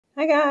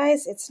Hi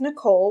guys, it's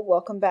Nicole.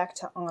 Welcome back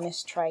to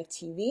Honest Try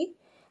TV.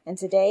 And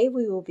today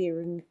we will be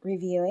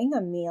reviewing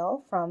a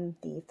meal from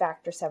the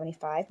Factor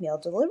 75 meal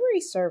delivery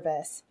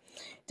service.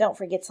 Don't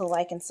forget to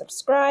like and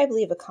subscribe,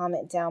 leave a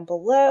comment down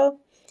below,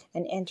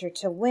 and enter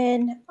to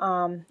win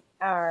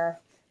our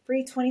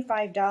free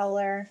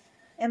 $25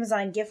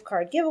 Amazon gift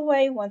card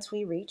giveaway once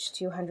we reach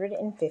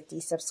 250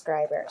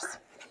 subscribers.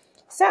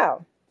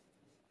 So,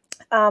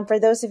 for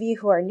those of you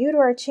who are new to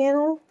our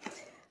channel,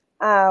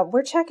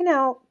 we're checking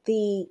out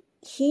the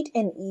Heat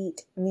and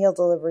Eat meal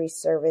delivery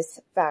service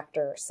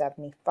Factor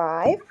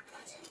 75.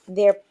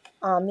 Their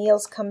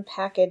meals come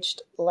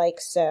packaged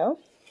like so.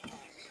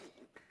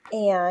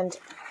 And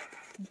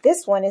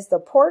this one is the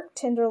Pork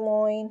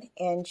Tenderloin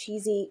and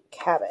Cheesy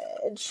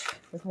Cabbage,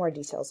 with more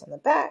details on the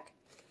back.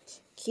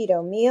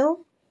 Keto meal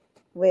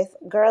with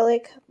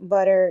garlic,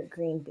 butter,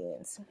 green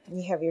beans.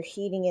 You have your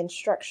heating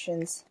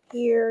instructions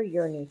here,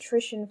 your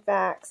nutrition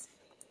facts,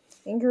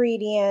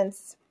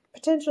 ingredients,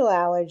 potential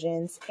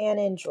allergens, and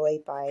enjoy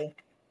by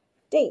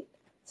date.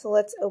 So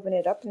let's open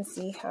it up and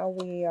see how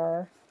we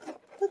are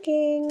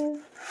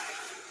looking.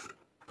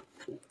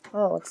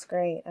 Oh, it looks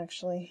great,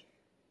 actually.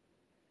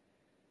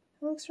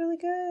 It looks really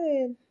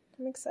good.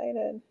 I'm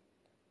excited.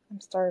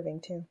 I'm starving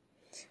too.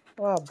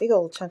 Wow, big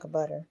old chunk of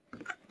butter.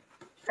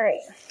 All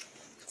right,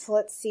 so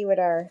let's see what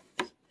our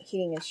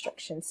heating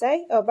instructions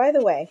say. Oh, by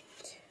the way,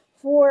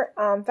 for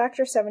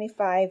Factor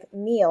 75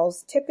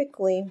 meals,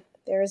 typically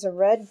there is a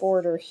red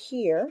border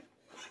here,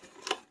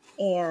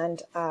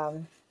 and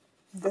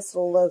this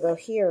little logo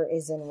here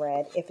is in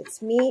red if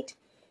it's meat,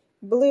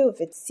 blue if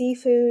it's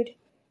seafood,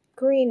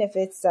 green if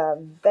it's a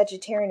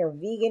vegetarian or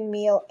vegan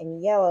meal,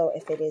 and yellow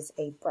if it is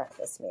a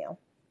breakfast meal.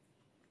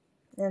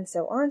 And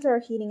so on to our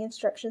heating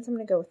instructions. I'm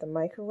going to go with the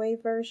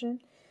microwave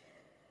version.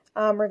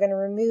 We're going to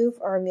remove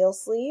our meal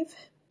sleeve,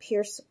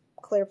 pierce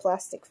clear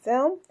plastic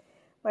film,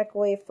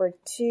 microwave for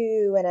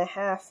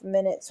 2.5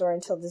 minutes or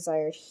until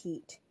desired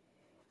heat.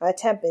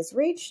 Temp is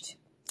reached.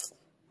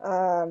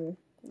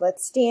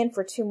 Let's stand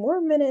for 2 more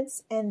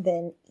minutes and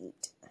then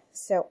eat.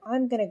 So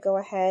I'm going to go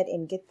ahead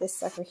and get this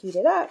sucker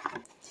heated up,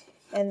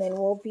 and then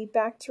we'll be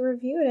back to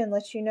review it and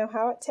let you know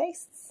how it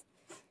tastes.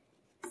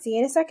 See you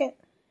in a second.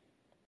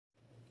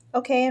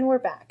 Okay, and we're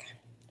back.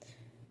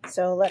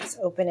 So let's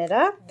open it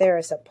up. There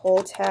is a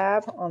pull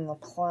tab on the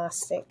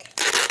plastic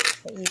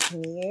that you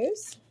can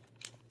use.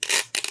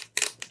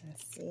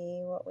 Let's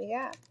see what we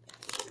got.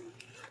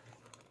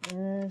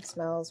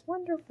 Smells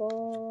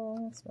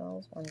wonderful.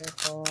 Smells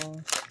wonderful.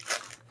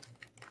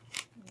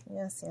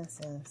 Yes, yes,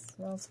 yes.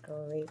 Smells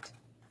great.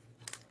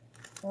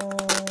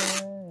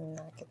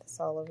 Not get this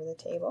all over the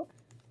table.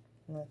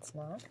 Let's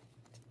not.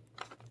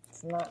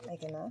 It's not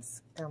making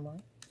us. Come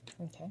on.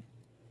 Okay.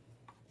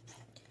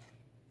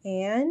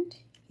 And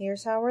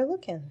here's how we're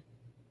looking.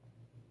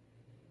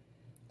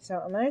 So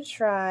I'm going to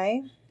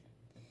try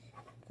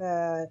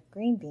the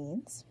green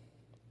beans.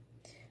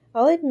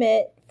 I'll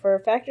admit, for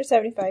Factor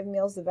 75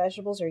 meals, the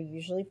vegetables are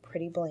usually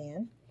pretty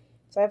bland.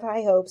 So I have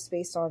high hopes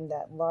based on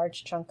that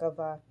large chunk of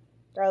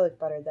garlic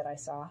butter that I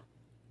saw.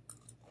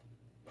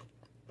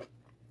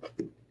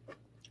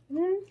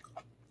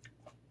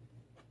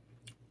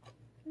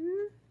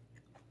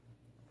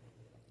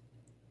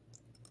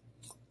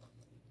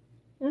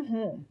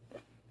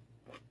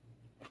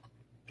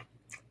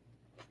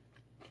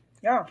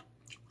 Yeah.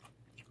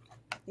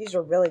 These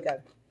are really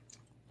good.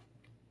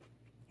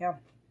 Yeah.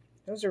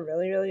 Those are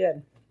really, really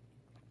good.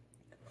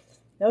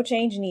 No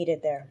change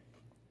needed there.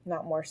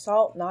 Not more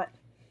salt, not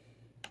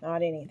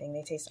anything.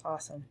 They taste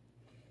awesome.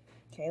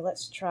 Okay,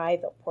 let's try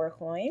the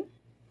pork loin,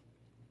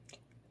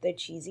 the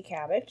cheesy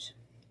cabbage.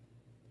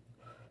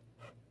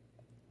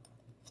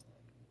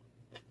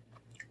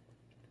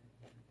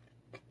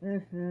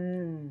 Oh,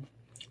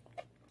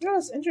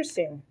 it's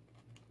interesting.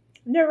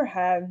 I've never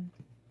had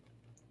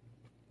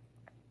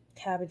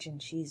cabbage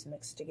and cheese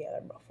mixed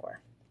together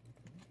before.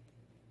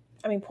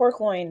 I mean, pork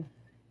loin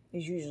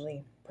is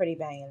usually pretty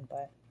banging,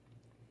 but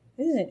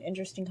this is an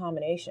interesting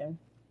combination,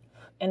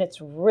 and it's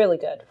really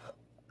good.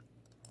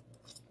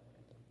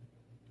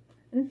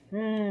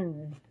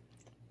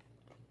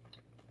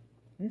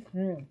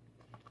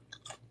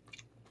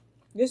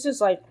 This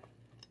is like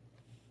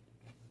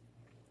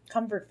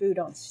comfort food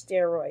on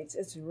steroids.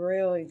 It's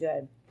really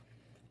good.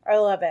 I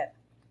love it.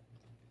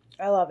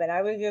 I love it.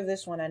 I would give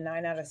this one a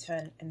 9 out of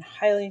 10 and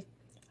highly,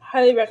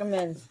 highly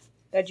recommend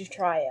that you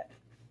try it.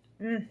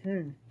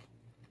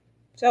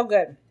 So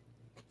good.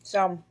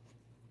 So,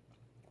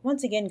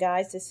 once again,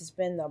 guys, this has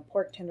been the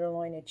Pork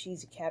Tenderloin and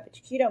Cheesy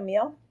Cabbage Keto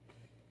Meal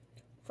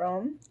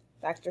from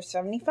Factor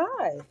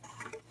 75.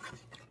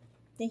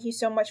 Thank you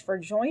so much for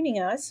joining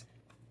us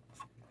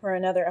for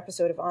another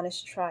episode of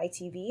Honest Try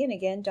TV. And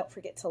again, don't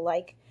forget to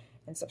like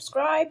and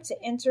subscribe to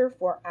enter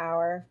for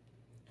our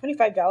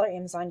 $25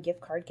 Amazon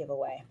gift card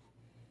giveaway.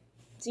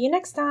 See you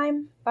next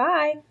time.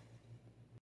 Bye.